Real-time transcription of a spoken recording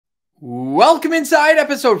Welcome inside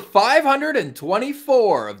episode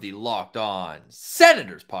 524 of the Locked On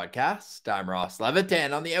Senators podcast. I'm Ross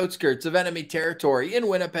Levitan on the outskirts of enemy territory in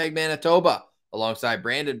Winnipeg, Manitoba. Alongside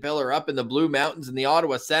Brandon Piller up in the Blue Mountains, and the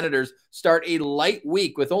Ottawa Senators start a light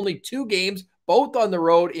week with only 2 games, both on the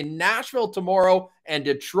road in Nashville tomorrow and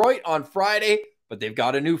Detroit on Friday, but they've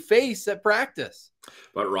got a new face at practice.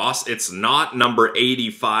 But Ross, it's not number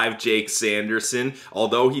 85, Jake Sanderson,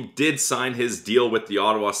 although he did sign his deal with the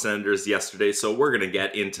Ottawa Senators yesterday, so we're going to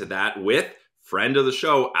get into that with friend of the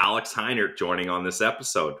show, Alex Heinert, joining on this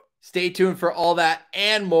episode. Stay tuned for all that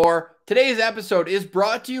and more. Today's episode is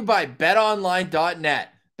brought to you by BetOnline.net.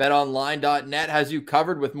 BetOnline.net has you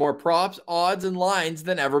covered with more props, odds, and lines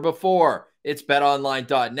than ever before. It's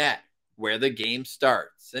BetOnline.net, where the game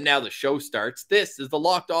starts. And now the show starts. This is the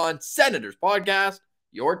Locked On Senators podcast,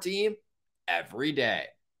 your team every day.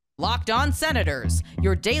 Locked On Senators,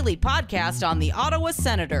 your daily podcast on the Ottawa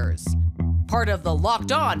Senators. Part of the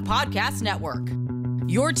Locked On Podcast Network,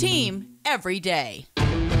 your team every day.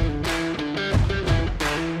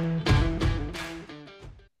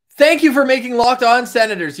 Thank you for making Locked On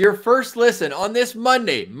Senators your first listen on this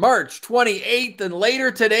Monday, March 28th. And later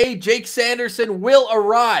today, Jake Sanderson will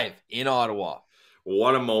arrive in Ottawa.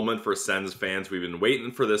 What a moment for Sens fans. We've been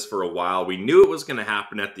waiting for this for a while. We knew it was going to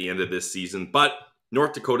happen at the end of this season, but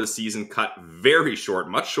North Dakota's season cut very short,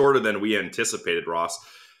 much shorter than we anticipated, Ross.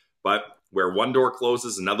 But where one door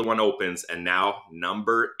closes, another one opens, and now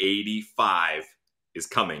number 85 is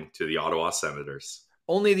coming to the Ottawa Senators.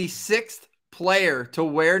 Only the 6th player to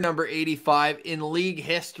wear number 85 in league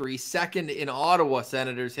history, second in Ottawa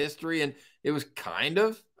Senators history, and it was kind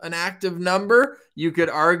of an active number, you could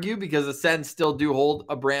argue, because the Sens still do hold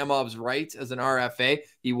Abramov's rights as an RFA.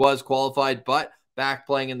 He was qualified, but back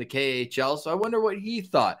playing in the KHL, so I wonder what he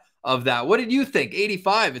thought of that. What did you think?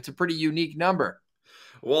 85, it's a pretty unique number.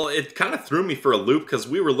 Well, it kind of threw me for a loop because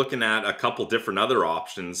we were looking at a couple different other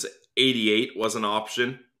options. 88 was an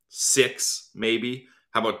option, 6 maybe.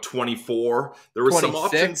 How about 24? There were 26. Some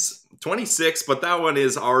options. 26, but that one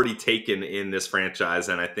is already taken in this franchise.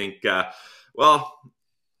 And I think, that'd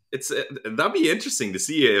be interesting to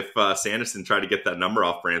see if Sanderson tried to get that number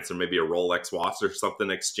off Branson, maybe a Rolex watch or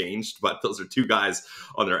something exchanged. But those are 2 guys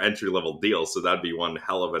on their entry-level deal, so that'd be one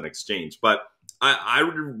hell of an exchange. But I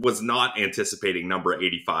was not anticipating number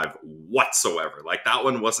 85 whatsoever. Like, that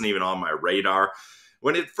one wasn't even on my radar.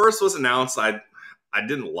 When it first was announced, I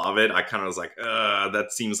didn't love it. I kind of was like, that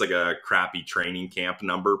seems like a crappy training camp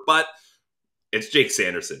number. But it's Jake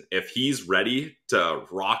Sanderson. If he's ready to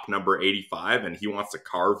rock number 85 and he wants to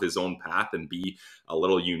carve his own path and be a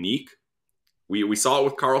little unique, we saw it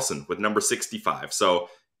with Carlson with number 65. So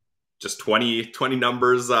just 20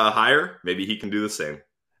 numbers higher, maybe he can do the same.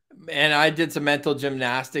 And I did some mental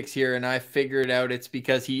gymnastics here, and I figured out it's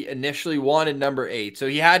because he initially wanted number 8. So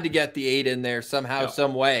he had to get the 8 in there somehow,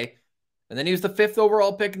 some way. And then he was the 5th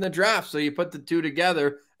overall pick in the draft. So you put the 2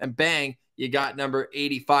 together and bang, you got number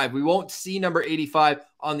 85. We won't see number 85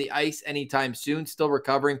 on the ice anytime soon. Still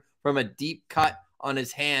recovering from a deep cut on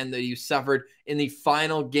his hand that he suffered in the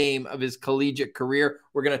final game of his collegiate career.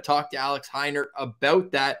 We're going to talk to Alex Heinert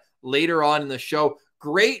about that later on in the show.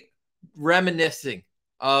 Great reminiscing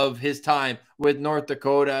of his time with North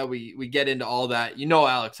Dakota. We get into all that. You know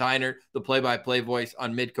Alex Heinert, the play-by-play voice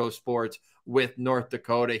on Midcoast Sports with North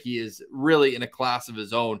Dakota. He is really in a class of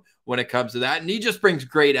his own when it comes to that. And he just brings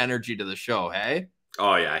great energy to the show, hey?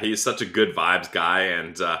 Oh, yeah. He's such a good vibes guy.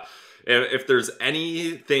 And if there's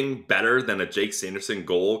anything better than a Jake Sanderson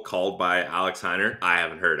goal called by Alex Heinert, I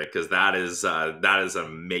haven't heard it, because that is an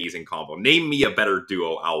amazing combo. Name me a better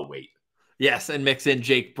duo. I'll wait. Yes, and mix in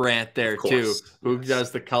Jake Brandt there too, who does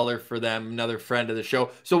the color for them, another friend of the show.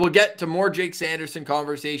 So we'll get to more Jake Sanderson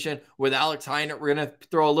conversation with Alex Heinert. We're going to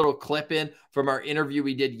throw a little clip in from our interview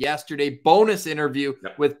we did yesterday, bonus interview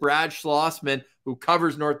with Brad Schlossman, who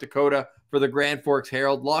covers North Dakota for the Grand Forks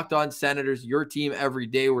Herald. Locked On Senators, your team every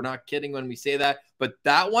day. We're not kidding when we say that, but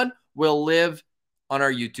that one will live on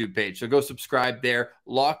our YouTube page. So go subscribe there.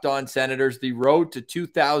 Locked On Senators, the road to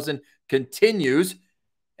 2,000 continues.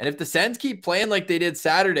 And if the Sens keep playing like they did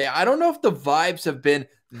Saturday, I don't know if the vibes have been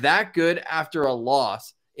that good after a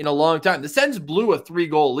loss in a long time. The Sens blew a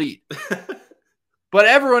 3-goal lead. But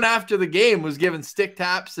everyone after the game was giving stick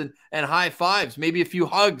taps and high fives, maybe a few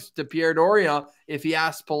hugs to Pierre Dorion if he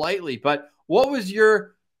asked politely. But what was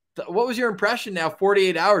your impression now,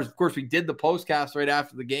 48 hours? Of course, we did the postcast right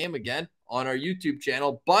after the game again on our YouTube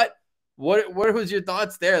channel. But what was your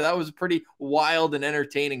thoughts there? That was a pretty wild and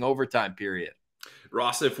entertaining overtime period.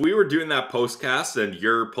 Ross, if we were doing that postcast and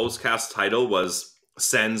your postcast title was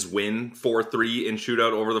Sens win 4-3 in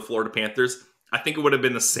shootout over the Florida Panthers, I think it would have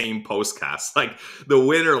been the same postcast. Like, the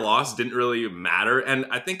win or loss didn't really matter. And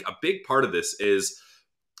I think a big part of this is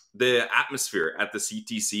the atmosphere at the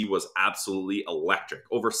CTC was absolutely electric.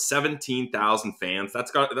 Over 17,000 fans.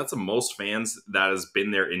 That's the most fans that has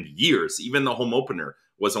been there in years. Even the home opener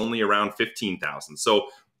was only around 15,000. So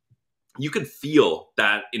you could feel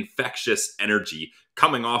that infectious energy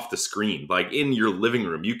coming off the screen. Like, in your living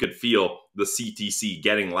room, you could feel the CTC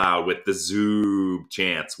getting loud with the Zoob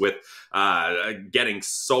chants, with getting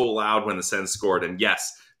so loud when the Sens scored. And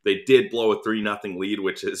yes, they did blow a 3-0 lead,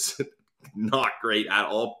 which is not great at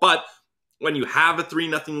all. But when you have a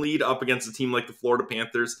 3-0 lead up against a team like the Florida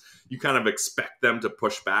Panthers, you kind of expect them to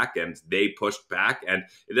push back, and they pushed back, and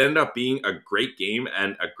it ended up being a great game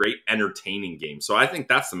and a great entertaining game. So I think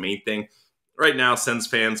that's the main thing. Right now, Sens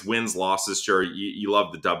fans, wins, losses, sure, you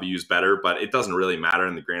love the W's better, but it doesn't really matter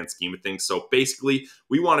in the grand scheme of things. So basically,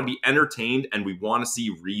 we want to be entertained, and we want to see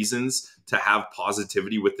reasons to have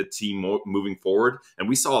positivity with the team moving forward. And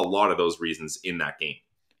we saw a lot of those reasons in that game.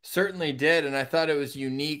 Certainly did, and I thought it was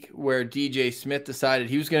unique where DJ Smith decided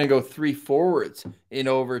he was going to go 3 forwards in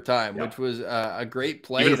overtime, which was a great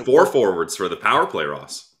play. Even 4 forwards for the power play,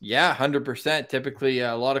 Ross. Yeah, 100%. Typically,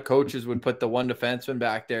 a lot of coaches would put the one defenseman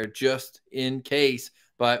back there just in case,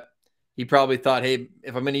 but he probably thought, hey,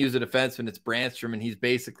 if I'm going to use a defenseman, it's Brandstrom, and he's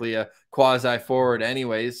basically a quasi-forward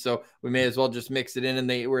anyways, so we may as well just mix it in, and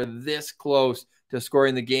they were this close to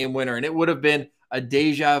scoring the game winner, and it would have been a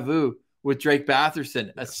deja vu with Drake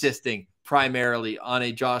Batherson assisting primarily on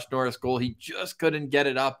a Josh Norris goal. He just couldn't get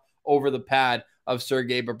it up over the pad of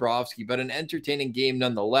Sergei Bobrovsky, but an entertaining game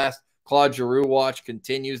nonetheless. Claude Giroux watch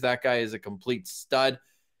continues. That guy is a complete stud.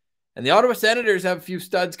 And the Ottawa Senators have a few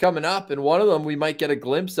studs coming up, and one of them we might get a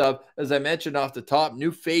glimpse of, as I mentioned off the top,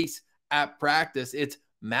 new face at practice. It's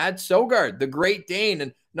Mads Søgaard, the Great Dane.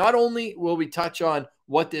 And not only will we touch on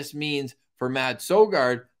what this means for Mads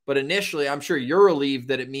Søgaard, but initially, I'm sure you're relieved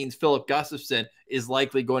that it means Philip Gustafsson is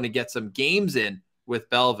likely going to get some games in with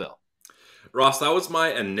Belleville. Ross, that was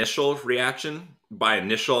my initial reaction. By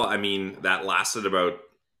initial, I mean that lasted about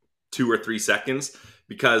 2 or 3 seconds,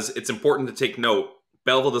 because it's important to take note,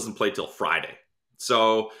 Belleville doesn't play till Friday.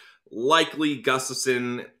 So likely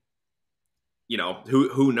Gustafsson, you know,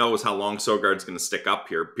 who knows how long Søgaard's going to stick up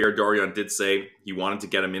here. Pierre Dorion did say he wanted to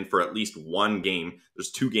get him in for at least 1 game.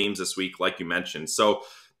 There's 2 games this week, like you mentioned. So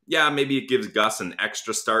yeah, maybe it gives Gus an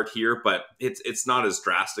extra start here, but it's not as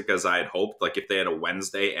drastic as I had hoped. Like, if they had a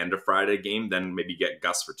Wednesday and a Friday game, then maybe get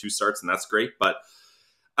Gus for 2 starts, and that's great. But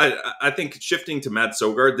I think shifting to Mads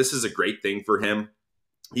Søgaard, this is a great thing for him.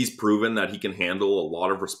 He's proven that he can handle a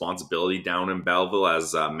lot of responsibility down in Belleville,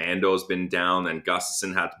 as Mando's been down and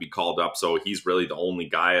Gustafsson had to be called up. So he's really the only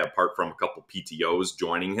guy, apart from a couple PTOs,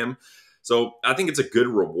 joining him. So I think it's a good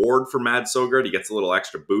reward for Mads Søgaard. He gets a little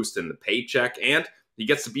extra boost in the paycheck, and he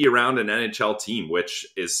gets to be around an NHL team, which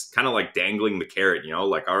is kind of like dangling the carrot, you know,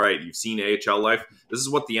 like, all right, you've seen AHL life. This is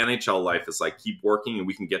what the NHL life is like. Keep working and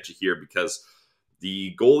we can get you here, because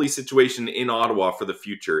the goalie situation in Ottawa for the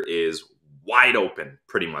future is wide open,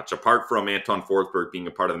 pretty much. Apart from Anton Forsberg being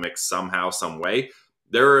a part of the mix somehow, some way,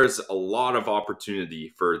 there is a lot of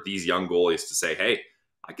opportunity for these young goalies to say, hey,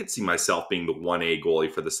 I could see myself being the 1A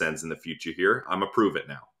goalie for the Sens in the future here. I'm a prove it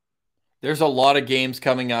now. There's a lot of games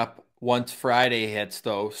coming up once Friday hits,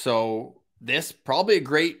 though. So this probably a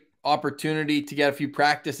great opportunity to get a few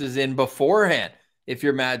practices in beforehand if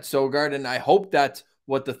you're Mads Søgaard. And I hope that's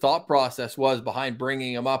what the thought process was behind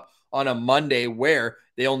bringing him up on a Monday, where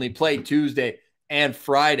they only play Tuesday and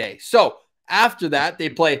Friday. So after that, they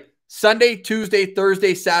play Sunday, Tuesday,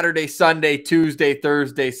 Thursday, Saturday, Sunday, Tuesday,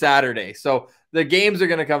 Thursday, Saturday. So the games are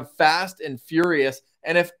going to come fast and furious.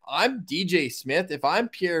 And if I'm DJ Smith, if I'm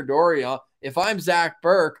Pierre Dorion, if I'm Zach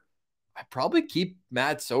Burke, I probably keep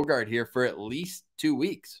Mads Søgaard here for at least 2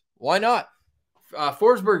 weeks. Why not?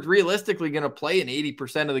 Forsberg's realistically going to play in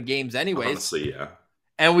 80% of the games anyways. Honestly, yeah.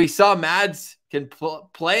 And we saw Mads can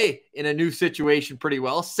play in a new situation pretty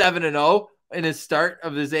well. 7-0 in his start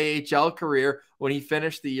of his AHL career when he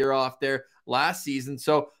finished the year off there last season.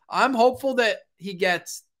 So I'm hopeful that he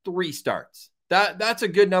gets 3 starts. That's a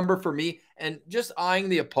good number for me. And just eyeing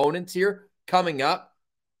the opponents here coming up,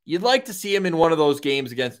 you'd like to see him in one of those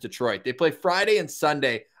games against Detroit. They play Friday and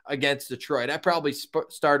Sunday against Detroit. I probably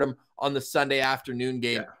start him on the Sunday afternoon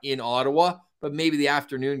game in Ottawa, but maybe the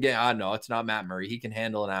afternoon game. No, it's not Matt Murray. He can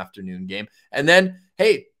handle an afternoon game. And then,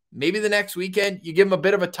 hey, maybe the next weekend you give him a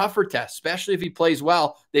bit of a tougher test, especially if he plays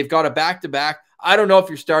well. They've got a back-to-back. I don't know if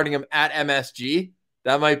you're starting him at MSG.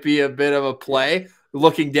 That might be a bit of a play,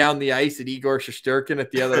 looking down the ice at Igor Shesterkin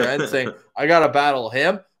at the other end saying, I got to battle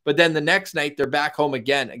him. But then the next night, they're back home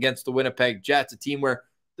again against the Winnipeg Jets, a team where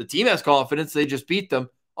The team has confidence. They just beat them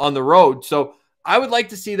on the road. So I would like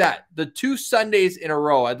to see that. The 2 Sundays in a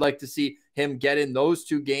row, I'd like to see him get in those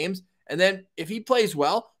 2 games. And then if he plays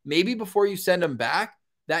well, maybe before you send him back,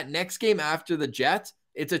 that next game after the Jets,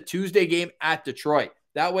 it's a Tuesday game at Detroit.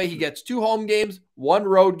 That way he gets 2 home games, 1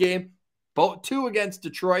 road game, both 2 against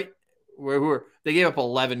Detroit. They gave up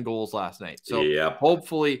 11 goals last night. So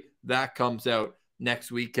hopefully that comes out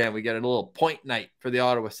next weekend. We get a little point night for the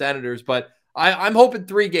Ottawa Senators. But I'm hoping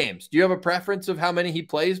 3 games. Do you have a preference of how many he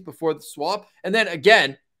plays before the swap? And then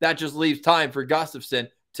again, that just leaves time for Gustafsson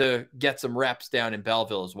to get some reps down in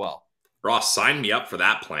Belleville as well. Ross, sign me up for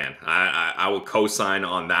that plan. I will co-sign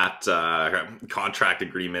on that contract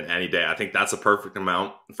agreement any day. I think that's a perfect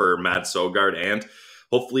amount for Mads Søgaard, and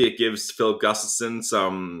hopefully it gives Philip Gustafsson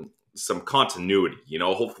some continuity. You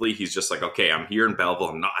know, hopefully he's just like, okay, I'm here in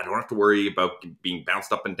Belleville. I don't have to worry about being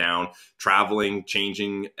bounced up and down, traveling,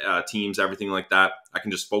 changing teams, everything like that. I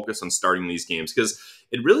can just focus on starting these games, because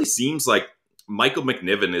it really seems like Michael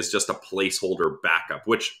McNiven is just a placeholder backup,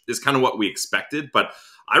 which is kind of what we expected. But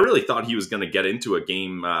I really thought he was going to get into a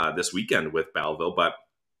game this weekend with Belleville, but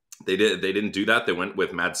they didn't do that. They went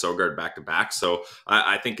with Mads Søgaard back-to-back. So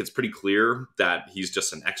I think it's pretty clear that he's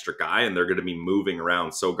just an extra guy, and they're going to be moving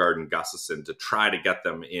around Søgaard and Gustafsson to try to get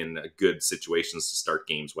them in good situations to start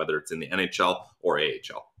games, whether it's in the NHL or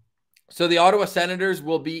AHL. So the Ottawa Senators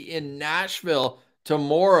will be in Nashville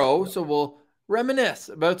tomorrow. So we'll reminisce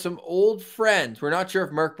about some old friends. We're not sure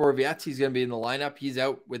if Mark Borowiecki's going to be in the lineup. He's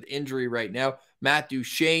out with injury right now. Matt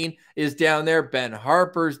Duchene is down there. Ben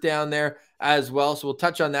Harper's down there as well. So we'll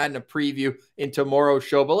touch on that in a preview in tomorrow's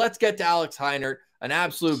show. But let's get to Alex Heinert, an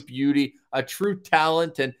absolute beauty, a true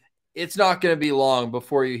talent. And it's not going to be long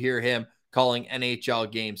before you hear him calling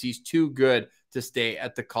NHL games. He's too good to stay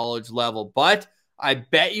at the college level. But I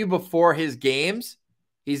bet you before his games,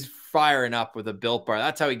 he's firing up with a Built Bar.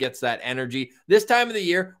 That's how he gets that energy. This time of the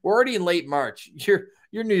year, we're already in late March.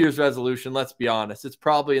 Your New Year's resolution, let's be honest, it's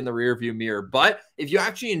probably in the rearview mirror. But if you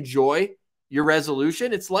actually enjoy your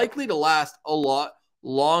resolution, it's likely to last a lot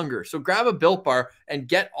longer. So grab a Built Bar and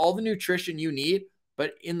get all the nutrition you need,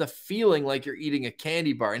 but in the feeling like you're eating a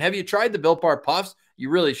candy bar. And have you tried the Built Bar Puffs? You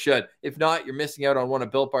really should. If not, you're missing out on one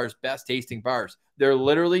of Built Bar's best tasting bars. They're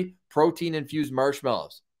literally protein-infused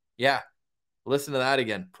marshmallows. Yeah. Listen to that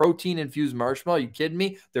again. Protein-infused marshmallow. You kidding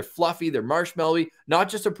me? They're fluffy. They're marshmallowy. Not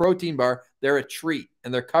just a protein bar. They're a treat.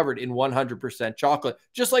 And they're covered in 100% chocolate,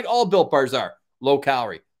 just like all Built Bars are. Low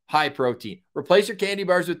calorie, high protein. Replace your candy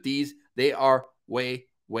bars with these. They are way,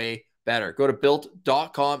 way better. Go to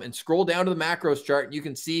Built.com and scroll down to the macros chart, and you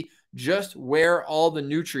can see just where all the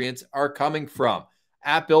nutrients are coming from.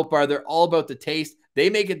 At Built Bar, they're all about the taste.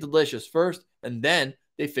 They make it delicious first, and then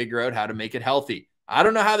they figure out how to make it healthy. I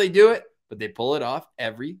don't know how they do it, but they pull it off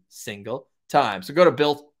every single time. So go to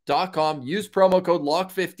Built.com, use promo code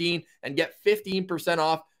LOCK15, and get 15%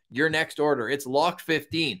 off your next order. It's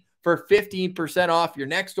LOCK15 for 15% off your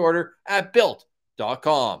next order at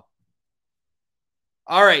Built.com.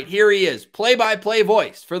 All right, here he is, play-by-play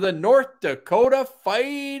voice for the North Dakota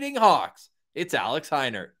Fighting Hawks. It's Alex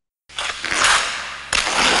Heinert.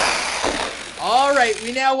 All right,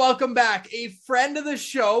 we now welcome back a friend of the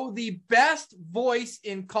show, the best voice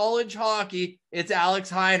in college hockey. It's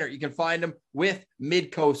Alex Heinert. You can find him with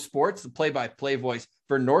Midcoast Sports, the play-by-play voice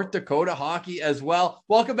for North Dakota hockey as well.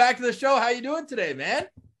 Welcome back to the show. How you doing today, man?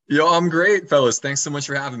 Yo, I'm great, fellas. Thanks so much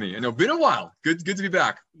for having me. I know, been a while. Good to be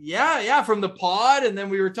back. Yeah, from the pod, and then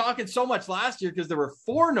we were talking so much last year because there were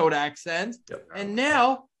 4 Nodak sends, and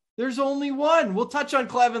now there's only 1. We'll touch on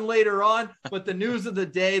Clevin later on, but the news of the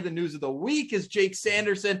day, the news of the week is Jake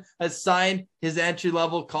Sanderson has signed his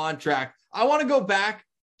entry-level contract. I want to go back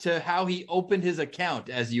to how he opened his account,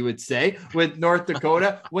 as you would say, with North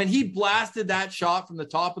Dakota. When he blasted that shot from the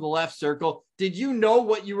top of the left circle, did you know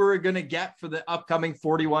what you were going to get for the upcoming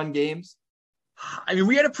 41 games? I mean,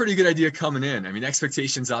 we had a pretty good idea coming in. I mean,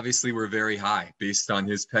 expectations obviously were very high based on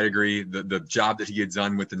his pedigree, the job that he had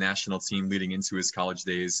done with the national team leading into his college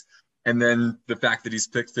days, and then the fact that he's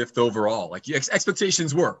picked 5th overall. Like,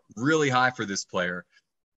 expectations were really high for this player.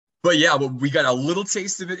 But yeah, we got a little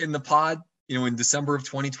taste of it in the pod. You know, in December of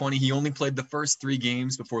 2020, he only played the first 3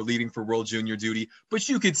 games before leaving for World Junior duty, but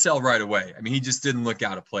you could tell right away. I mean, he just didn't look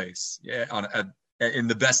out of place in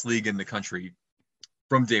the best league in the country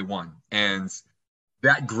from day one. And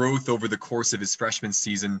that growth over the course of his freshman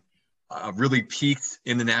season really peaked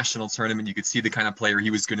in the national tournament. You could see the kind of player he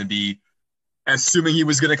was going to be, assuming he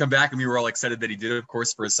was going to come back. And we were all excited that he did, of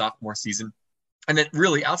course, for his sophomore season. And then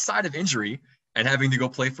really outside of injury and having to go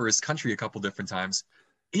play for his country a couple different times,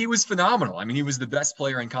 he was phenomenal. I mean, he was the best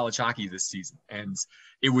player in college hockey this season, and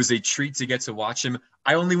it was a treat to get to watch him.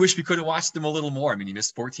 I only wish we could have watched him a little more. I mean, he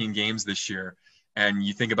missed 14 games this year, and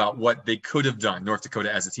you think about what they could have done, North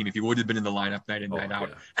Dakota as a team, if he would have been in the lineup night in, night out.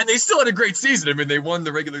 Yeah. And they still had a great season. I mean, they won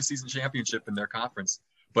the regular season championship in their conference.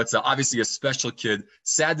 But obviously a special kid.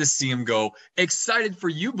 Sad to see him go. Excited for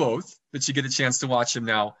you both that you get a chance to watch him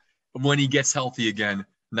now when he gets healthy again,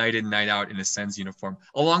 night in, night out in a Sens uniform.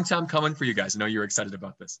 A long time coming for you guys. I know you're excited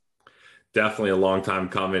about this. Definitely a long time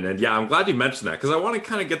coming. And yeah, I'm glad you mentioned that, because I want to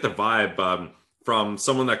kind of get the vibe from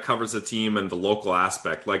someone that covers the team and the local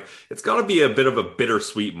aspect. Like, it's got to be a bit of a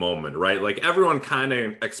bittersweet moment, right? Like, everyone kind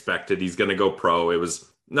of expected he's going to go pro. It was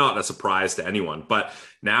not a surprise to anyone. But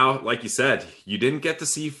now, like you said, you didn't get to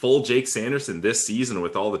see full Jake Sanderson this season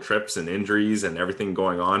with all the trips and injuries and everything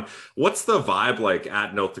going on. What's the vibe like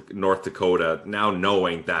at North Dakota now,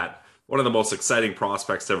 knowing that one of the most exciting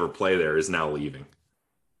prospects to ever play there is now leaving?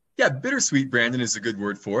 Yeah, bittersweet, Brandon, is a good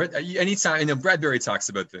word for it. Anytime, I know Bradbury talks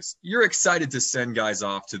about this. You're excited to send guys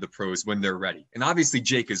off to the pros when they're ready. And obviously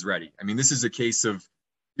Jake is ready. I mean, this is a case of,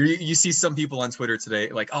 you see some people on Twitter today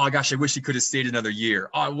like, oh gosh, I wish he could have stayed another year.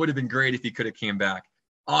 Oh, it would have been great if he could have came back.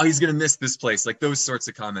 Oh, he's going to miss this place. Like those sorts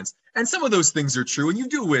of comments. And some of those things are true. And you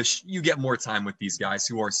do wish you get more time with these guys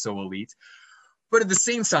who are so elite. But at the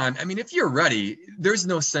same time, I mean, if you're ready, there's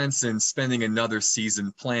no sense in spending another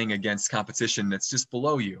season playing against competition that's just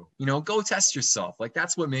below you. You know, go test yourself. Like,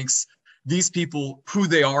 that's what makes these people who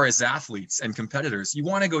they are as athletes and competitors. You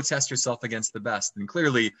want to go test yourself against the best. And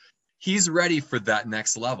clearly, he's ready for that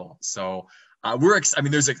next level. So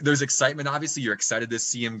there's excitement. Obviously, you're excited to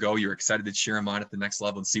see him go. You're excited to cheer him on at the next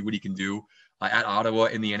level and see what he can do at Ottawa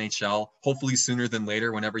in the NHL, hopefully sooner than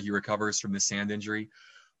later, whenever he recovers from this hand injury.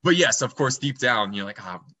 But yes, of course, deep down, you're like,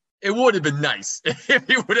 it would have been nice if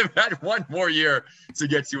he would have had one more year to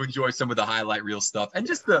get to enjoy some of the highlight reel stuff and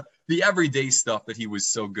just the everyday stuff that he was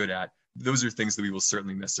so good at. Those are things that we will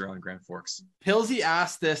certainly miss around Grand Forks. Pilsy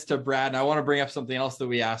asked this to Brad, and I want to bring up something else that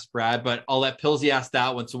we asked Brad, but I'll let Pilsy ask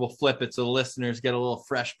that one, so we'll flip it so the listeners get a little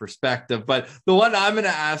fresh perspective. But the one I'm going to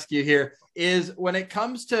ask you here is, when it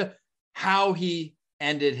comes to how he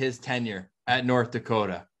ended his tenure at North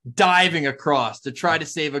Dakota, diving across to try to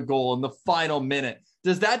save a goal in the final minute,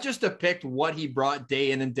 does that just depict what he brought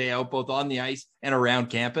day in and day out, both on the ice and around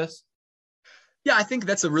campus? Yeah, I think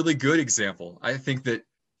that's a really good example. I think that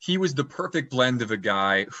he was the perfect blend of a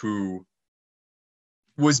guy who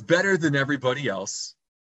was better than everybody else,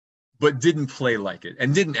 but didn't play like it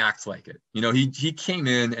and didn't act like it. You know, he came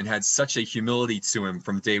in and had such a humility to him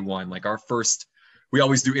from day one. Like we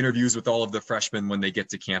always do interviews with all of the freshmen when they get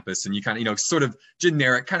to campus, and you kind of, sort of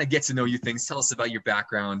generic, kind of get to know you things, tell us about your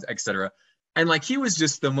background, etc. And like, he was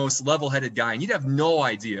just the most level-headed guy, and you'd have no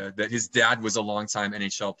idea that his dad was a longtime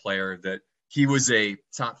NHL player, that he was a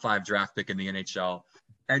top 5 draft pick in the NHL,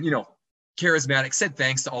 and, charismatic, said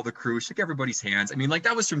thanks to all the crew, shook everybody's hands. I mean, like,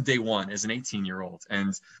 that was from day one as an 18-year-old.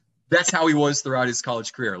 And that's how he was throughout his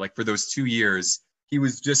college career. Like, for those 2 years, he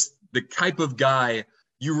was just the type of guy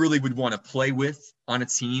you really would want to play with on a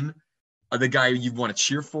team, the guy you'd want to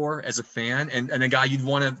cheer for as a fan, and a guy you'd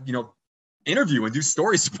want to, interview and do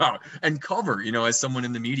stories about and cover, as someone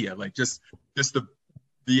in the media. Like, just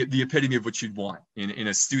the epitome of what you'd want in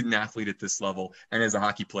a student athlete at this level and as a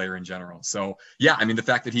hockey player in general. So yeah, I mean, the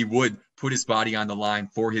fact that he would put his body on the line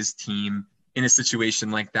for his team in a situation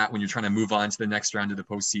like that, when you're trying to move on to the next round of the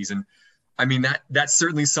postseason, I mean, that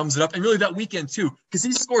certainly sums it up. And really that weekend too, because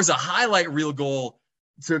he scores a highlight reel goal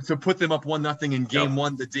to put them up 1-0 in game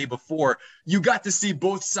one the day before. You got to see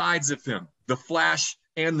both sides of him, the flash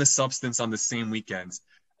and the substance, on the same weekend.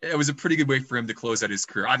 It was a pretty good way for him to close out his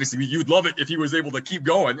career. Obviously, you'd love it if he was able to keep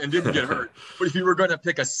going and didn't get hurt. But if you were going to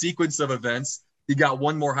pick a sequence of events, he got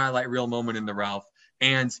one more highlight reel moment in the Ralph,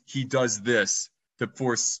 and he does this to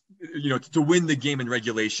force, to win the game in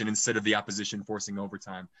regulation instead of the opposition forcing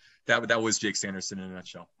overtime. That was Jake Sanderson in a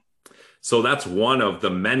nutshell. So that's one of the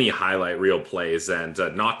many highlight reel plays, and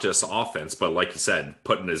not just offense, but like you said,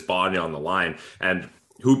 putting his body on the line. And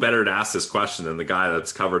who better to ask this question than the guy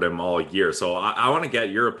that's covered him all year? So I want to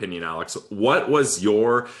get your opinion, Alex. What was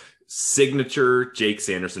your signature Jake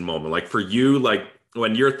Sanderson moment? Like, for you, like,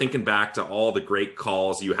 when you're thinking back to all the great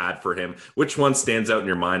calls you had for him, which one stands out in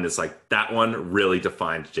your mind as like, that one really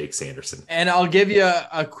defined Jake Sanderson? And I'll give you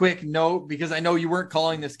a quick note, because I know you weren't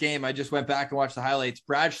calling this game. I just went back and watched the highlights.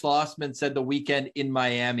 Brad Schlossman said the weekend in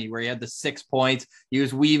Miami, where he had the 6 points. He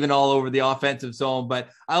was weaving all over the offensive zone. But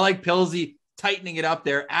I like Pilsy tightening it up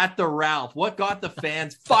there at the Ralph. What got the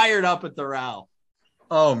fans fired up at the Ralph?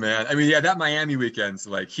 Oh man. I mean, yeah, that Miami weekend,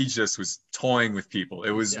 like he just was toying with people.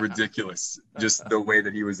 It was ridiculous. Just the way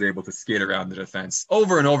that he was able to skate around the defense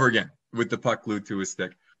over and over again with the puck glued to his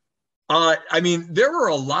stick. I mean, there were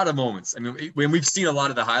a lot of moments. I mean, when we've seen a lot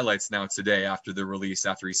of the highlights now today after the release,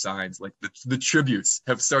 after he signs, like the tributes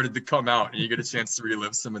have started to come out, and you get a chance to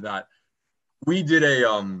relive some of that. We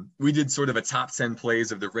did sort of a top 10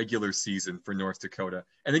 plays of the regular season for North Dakota.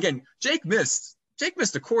 And again, Jake missed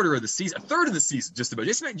a quarter of the season, a third of the season, just about.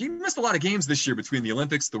 He missed a lot of games this year between the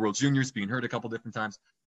Olympics, the World Juniors, being hurt a couple different times.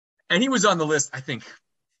 And he was on the list, I think,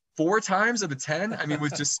 4 times of the 10. I mean,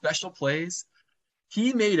 with just special plays.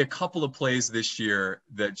 He made a couple of plays this year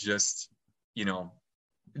that just,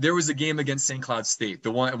 there was a game against St. Cloud State, the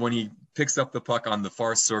one when he picks up the puck on the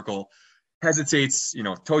far circle, hesitates,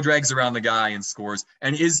 toe drags around the guy and scores.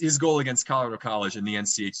 And his goal against Colorado College in the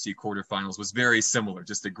NCHC quarterfinals was very similar.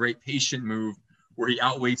 Just a great patient move where he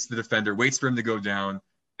outweights the defender, waits for him to go down,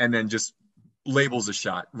 and then just labels a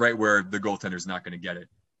shot right where the goaltender's not going to get it.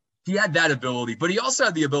 He had that ability, but he also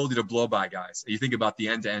had the ability to blow by guys. You think about the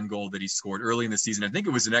end-to-end goal that he scored early in the season. I think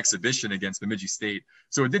it was an exhibition against Bemidji State,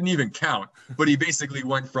 so it didn't even count. But he basically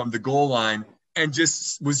went from the goal line and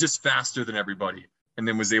was just faster than everybody, and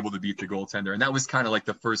then was able to beat the goaltender. And that was kind of like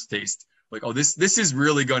the first taste, like, oh, this is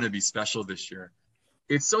really going to be special this year.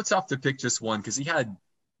 It's so tough to pick just one because he had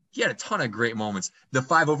a ton of great moments. The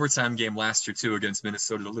 5 overtime game last year too against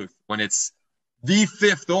Minnesota Duluth, when it's the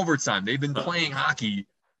 5th overtime. They've been playing hockey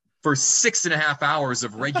for 6.5 hours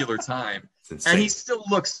of regular time, and he still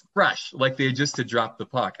looks fresh, like they just had dropped the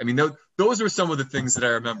puck. I mean, those were some of the things that I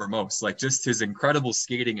remember most, like just his incredible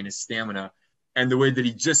skating and his stamina, and the way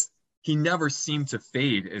that he never seemed to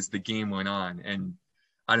fade as the game went on. And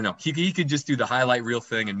I don't know, he could just do the highlight reel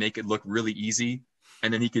thing and make it look really easy,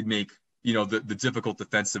 and then he could make the difficult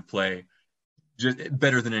defensive play just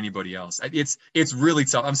better than anybody else. It's really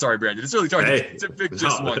tough. I'm sorry, Brandon. It's really hard to pick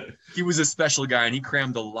just one. He was a special guy, and he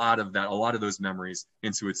crammed a lot of those memories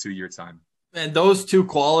into a 2-year time. And those two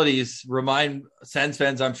qualities remind Sens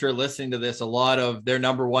fans, I'm sure, listening to this, a lot of their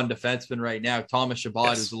number one defenseman right now, Thomas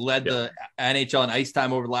Chabot, who's led the NHL in ice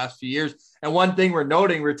time over the last few years. And one thing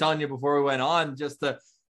we're telling you before we went on, just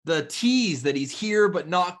the tease that he's here but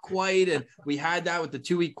not quite, and we had that with the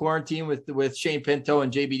 2-week quarantine with Shane Pinto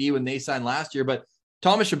and JBD when they signed last year. But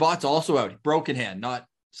Thomas Chabot's also out, broken hand, not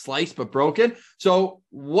sliced but broken. So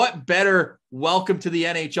what better welcome to the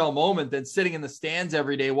NHL moment than sitting in the stands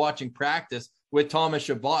every day watching practice with Thomas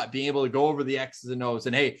Chabot, being able to go over the X's and O's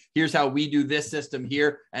and, hey, here's how we do this system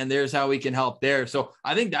here, and there's how we can help there. So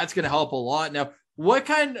I think that's going to help a lot. Now, what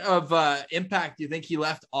kind of impact do you think he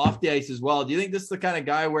left off the ice as well? Do you think this is the kind of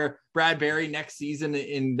guy where Brad Berry next season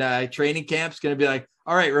in training camp is going to be like,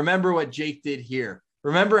 all right, remember what Jake did here.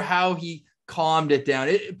 Remember how he calmed it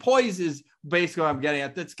down. Poise is basically what I'm getting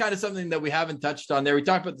at. That's kind of something that we haven't touched on there. We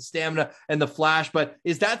talked about the stamina and the flash, but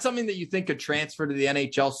is that something that you think could transfer to the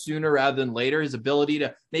NHL sooner rather than later? His ability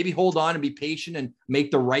to maybe hold on and be patient and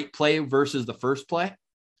make the right play versus the first play?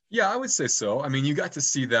 Yeah, I would say so. I mean, you got to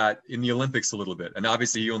see that in the Olympics a little bit. And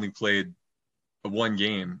obviously he only played one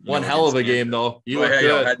game. One hell of a game, though. He had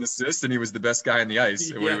an assist, and he was the best guy on the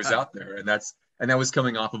ice when he was out there. And that was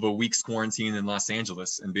coming off of a week's quarantine in Los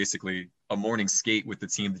Angeles and basically a morning skate with the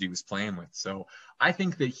team that he was playing with. So I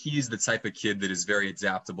think that he's the type of kid that is very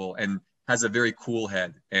adaptable and has a very cool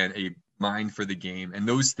head and a mind for the game. And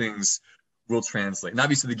those things will translate. And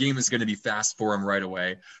obviously the game is going to be fast for him right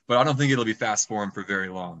away, but I don't think it'll be fast for him for very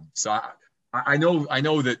long. So I know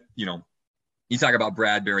that, you talk about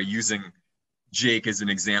Berry using Jake as an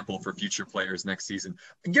example for future players next season.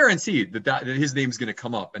 Guaranteed that his name's going to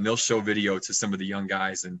come up, and they'll show video to some of the young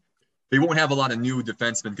guys, and they won't have a lot of new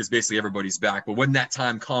defensemen because basically everybody's back. But when that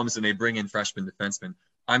time comes and they bring in freshman defensemen,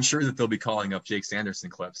 I'm sure that they'll be calling up Jake Sanderson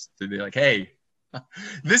clips to be like, hey,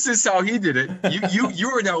 this is how he did it. You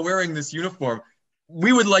are now wearing this uniform.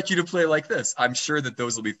 We would like you to play like this. I'm sure that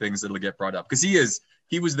those will be things that'll get brought up because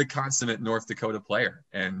he was the consummate North Dakota player.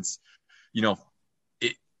 And,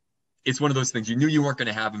 it's one of those things. You knew you weren't going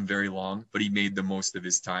to have him very long, but he made the most of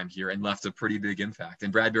his time here and left a pretty big impact.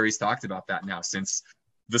 And Brad Berry's talked about that now since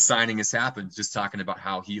the signing has happened, just talking about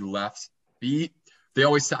how he left. They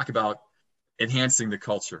always talk about enhancing the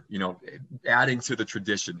culture, adding to the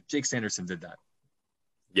tradition. Jake Sanderson did that.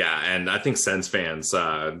 Yeah, and I think Sens fans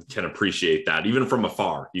can appreciate that. Even from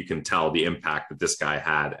afar, you can tell the impact that this guy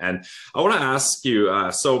had. And I want to ask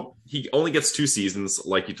you, so he only gets 2 seasons,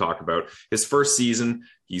 like you talked about. His first season,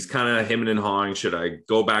 he's kind of hemming and hawing. Should I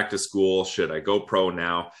go back to school? Should I go pro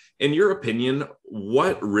now? In your opinion,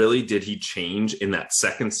 what really did he change in that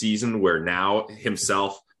second season where now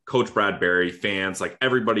himself, Coach Brad Berry, fans, like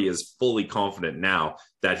everybody is fully confident now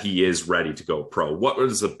that he is ready to go pro. What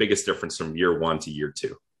was the biggest difference from year 1 to year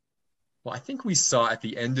 2? Well, I think we saw at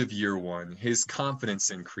the end of year 1 his confidence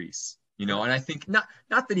increase. And I think not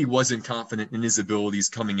that he wasn't confident in his abilities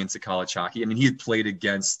coming into college hockey. I mean, he had played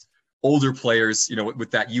against older players,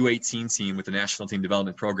 with that U18 team, with the national team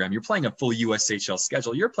development program. You're playing a full USHL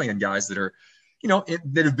schedule. You're playing guys that are,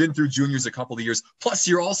 that have been through juniors a couple of years. Plus,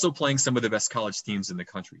 you're also playing some of the best college teams in the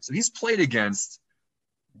country. So he's played against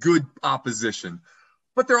good opposition.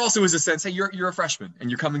 But there also is a sense, hey, you're a freshman and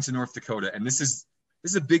you're coming to North Dakota, and this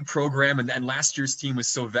is a big program. And last year's team was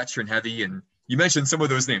so veteran heavy. And you mentioned some of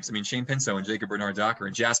those names. I mean, Shane Pinto and Jacob Bernard-Docker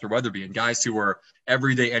and Jasper Weatherby and guys who are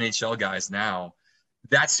everyday NHL guys now.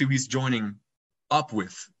 That's who he's joining up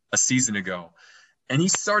with a season ago. And he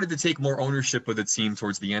started to take more ownership of the team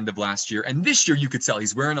towards the end of last year. And this year, you could tell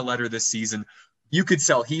he's wearing a letter this season. You could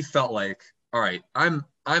tell he felt like, all right, I'm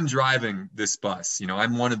driving this bus.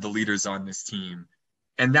 I'm one of the leaders on this team.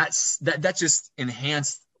 And that just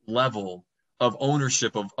enhanced level of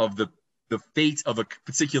ownership of the fate of a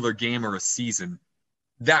particular game or a season.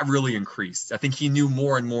 That really increased. I think he knew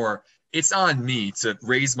more and more, it's on me to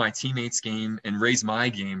raise my teammates' game and raise my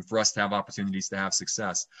game for us to have opportunities to have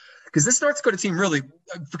success. Because this North Dakota team really,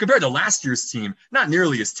 compared to last year's team, not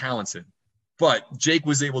nearly as talented. But Jake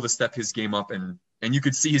was able to step his game up, and you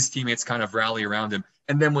could see his teammates kind of rally around him.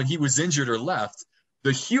 And then when he was injured or left,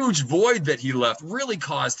 the huge void that he left really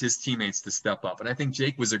caused his teammates to step up. And I think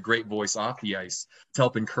Jake was a great voice off the ice to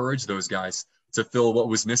help encourage those guys to fill what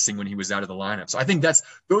was missing when he was out of the lineup. So I think those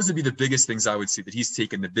would be the biggest things I would see that he's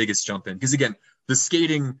taken the biggest jump in. Because again, the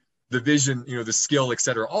skating, the vision, the skill, et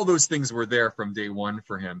cetera, all those things were there from day one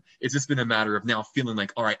for him. It's just been a matter of now feeling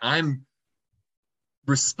like, all right, I'm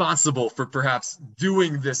responsible for perhaps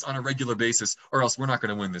doing this on a regular basis, or else we're not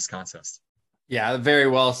going to win this contest. Yeah, very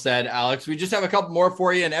well said, Alex. We just have a couple more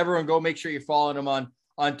for you, and everyone go make sure you're following him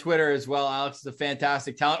on Twitter as well. Alex is a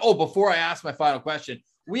fantastic talent. Oh, before I ask my final question,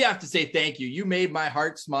 we have to say thank you. You made my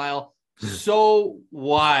heart smile so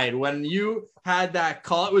wide when you had that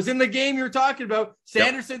call. It was in the game you were talking about.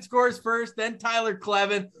 Sanderson scores first, then Tyler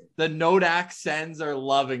Clevin. The Nodak Sens are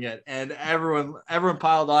loving it, and everyone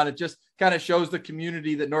piled on. It just kind of shows the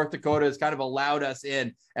community that North Dakota has kind of allowed us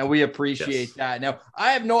in, and we appreciate that. Now,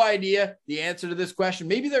 I have no idea the answer to this question.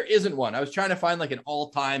 Maybe there isn't one. I was trying to find like an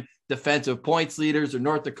all-time defensive points leaders or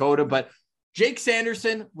North Dakota, but Jake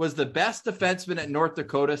Sanderson was the best defenseman at North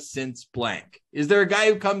Dakota since blank. Is there a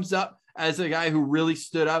guy who comes up as a guy who really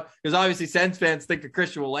stood up? Because obviously Sens fans think of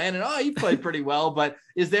Christian Wolanin. Oh, he played pretty well. But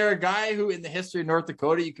is there a guy who in the history of North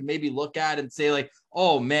Dakota you can maybe look at and say like,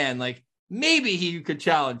 oh man, like maybe he could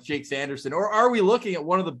challenge Jake Sanderson? Or are we looking at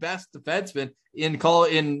one of the best defensemen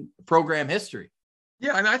in program history?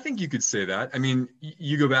 Yeah, and I think you could say that. I mean,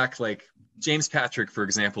 you go back like James Patrick, for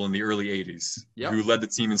example, in the early 80s, who led the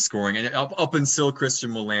team in scoring, and up until Christian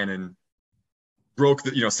Wolanin broke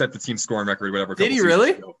set the team scoring record, whatever. Did he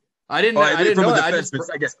really? I didn't know that.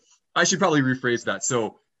 I guess I should probably rephrase that.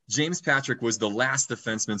 So James Patrick was the last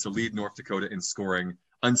defenseman to lead North Dakota in scoring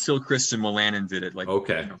until Christian Wolanin did it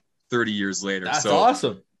 30 years later. That's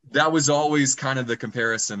awesome. That was always kind of the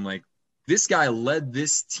comparison. Like, this guy led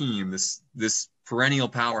this team, this perennial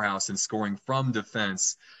powerhouse in scoring from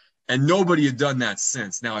defense, and nobody had done that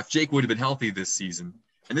since. Now, if Jake would have been healthy this season,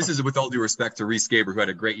 and this is with all due respect to Reese Gaber, who had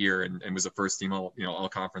a great year and was a first-team all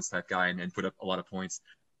conference type guy and put up a lot of points,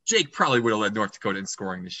 Jake probably would have led North Dakota in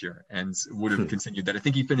scoring this year and would have continued that. I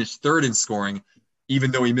think he finished third in scoring, even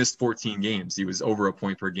though he missed 14 games. He was over a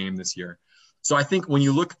point per game this year. So I think when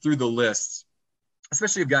you look through the list,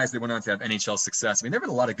 especially of guys that went on to have NHL success, I mean, there were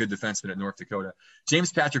a lot of good defensemen at North Dakota.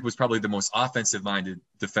 James Patrick was probably the most offensive-minded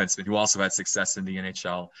defenseman who also had success in the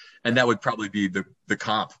NHL. And that would probably be the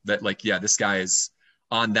comp that, this guy is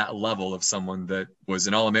on that level of someone that was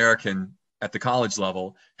an All-American at the college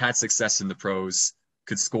level, had success in the pros,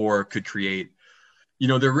 could score, could create.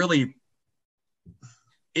 They're really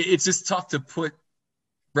 – it's just tough to put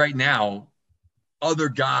right now other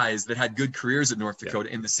guys that had good careers at North Dakota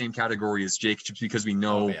in the same category as Jake, just because we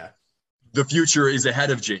know the future is ahead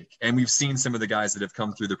of Jake. And we've seen some of the guys that have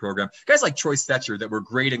come through the program, guys like Troy Stetcher that were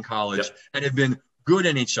great in college and have been good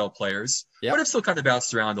NHL players, but have still kind of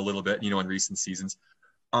bounced around a little bit, in recent seasons.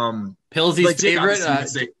 Pilsey's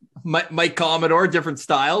favorite, Mike Commodore, different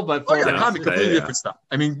style, but completely different style.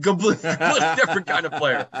 I mean, completely different kind of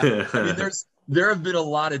player. I mean, there have been a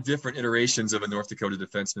lot of different iterations of a North Dakota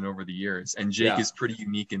defenseman over the years, and Jake is pretty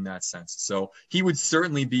unique in that sense. So he would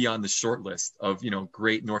certainly be on the short list of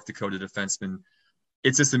great North Dakota defensemen.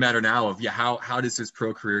 It's just a matter now of how does his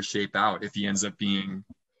pro career shape out if he ends up being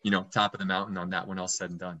top of the mountain on that when all said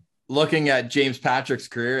and done. Looking at James Patrick's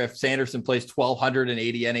career, if Sanderson plays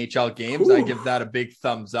 1,280 NHL games, I give that a big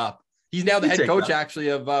thumbs up. He's now the head coach actually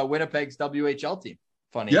of Winnipeg's WHL team.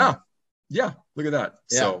 Funny. Yeah. Yeah. Look at that.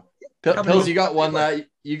 Yeah. So Pills, you got one,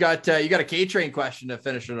 you got a K-Train question to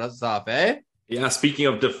finish us off, eh? Yeah. Speaking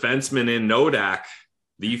of defensemen in Nodak,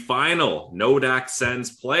 the final Nodak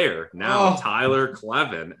Sens player, now Tyler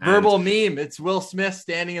Kleven. Verbal meme. It's Will Smith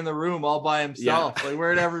standing in the room all by himself. Yeah. Like,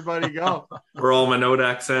 where'd everybody go? Where all my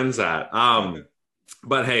Nodak Sens at?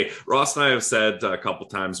 But hey, Ross and I have said a couple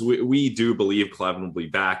times, we do believe Kleven will be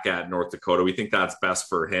back at North Dakota. We think that's best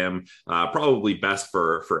for him, probably best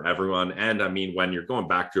for everyone. And I mean, when you're going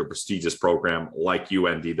back to a prestigious program like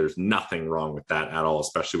UND, there's nothing wrong with that at all,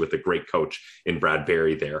 especially with a great coach in Brad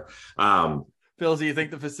Berry there. Phil, do you think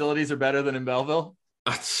the facilities are better than in Belleville?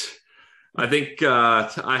 I think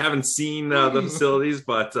I haven't seen the facilities,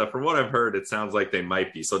 but from what I've heard, it sounds like they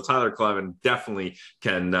might be. So Tyler Kleven definitely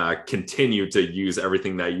can continue to use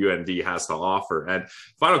everything that UND has to offer. And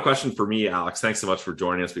final question for me, Alex, thanks so much for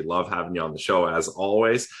joining us. We love having you on the show as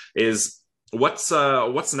always. Is what's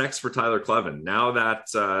next for Tyler Kleven? Now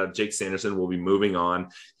that Jake Sanderson will be moving on,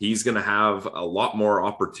 he's going to have a lot more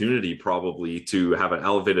opportunity probably to have an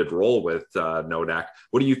elevated role with Nodak.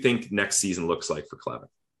 What do you think next season looks like for Kleven?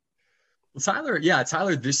 Well,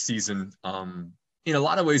 Tyler this season, in a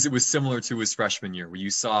lot of ways, it was similar to his freshman year where you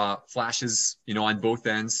saw flashes, on both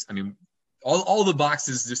ends. I mean, all the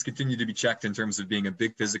boxes just continue to be checked in terms of being a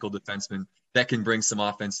big physical defenseman that can bring some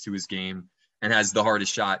offense to his game and has the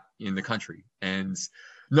hardest shot in the country. And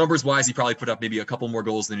numbers wise, he probably put up maybe a couple more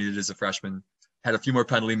goals than he did as a freshman, had a few more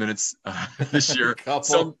penalty minutes this year.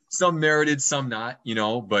 Some merited, some not,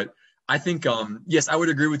 but I think, yes, I would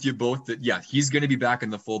agree with you both that, he's going to be back in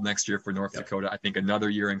the fold next year for North Dakota. I think another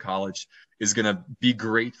year in college is going to be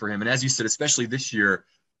great for him. And as you said, especially this year,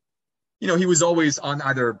 he was always on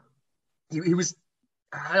either, he was,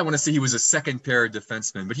 I don't want to say he was a second pair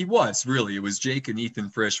defenseman, but he was really. It was Jake and Ethan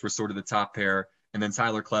Frisch were sort of the top pair, and then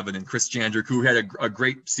Tyler Kleven and Chris Jandrick, who had a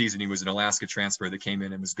great season. He was an Alaska transfer that came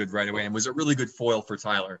in and was good right away and was a really good foil for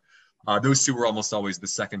Tyler. Those two were almost always the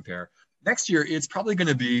second pair. Next year, it's probably going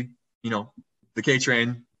to be, the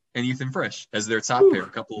K-Train and Ethan Frisch as their top pair, a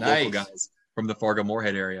couple of local guys from the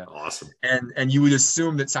Fargo-Moorhead area. Awesome. And you would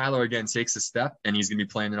assume that Tyler, again, takes a step and he's going to be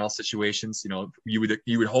playing in all situations. You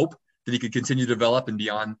would hope that he could continue to develop and be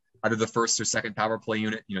on either the first or second power play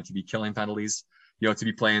unit, to be killing penalties, to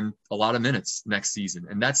be playing a lot of minutes next season.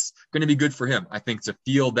 And that's going to be good for him, I think, to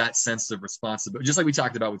feel that sense of responsibility. Just like we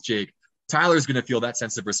talked about with Jake, Tyler's going to feel that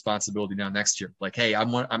sense of responsibility now next year. Like, hey,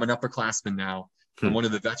 I'm an upperclassman now. I'm one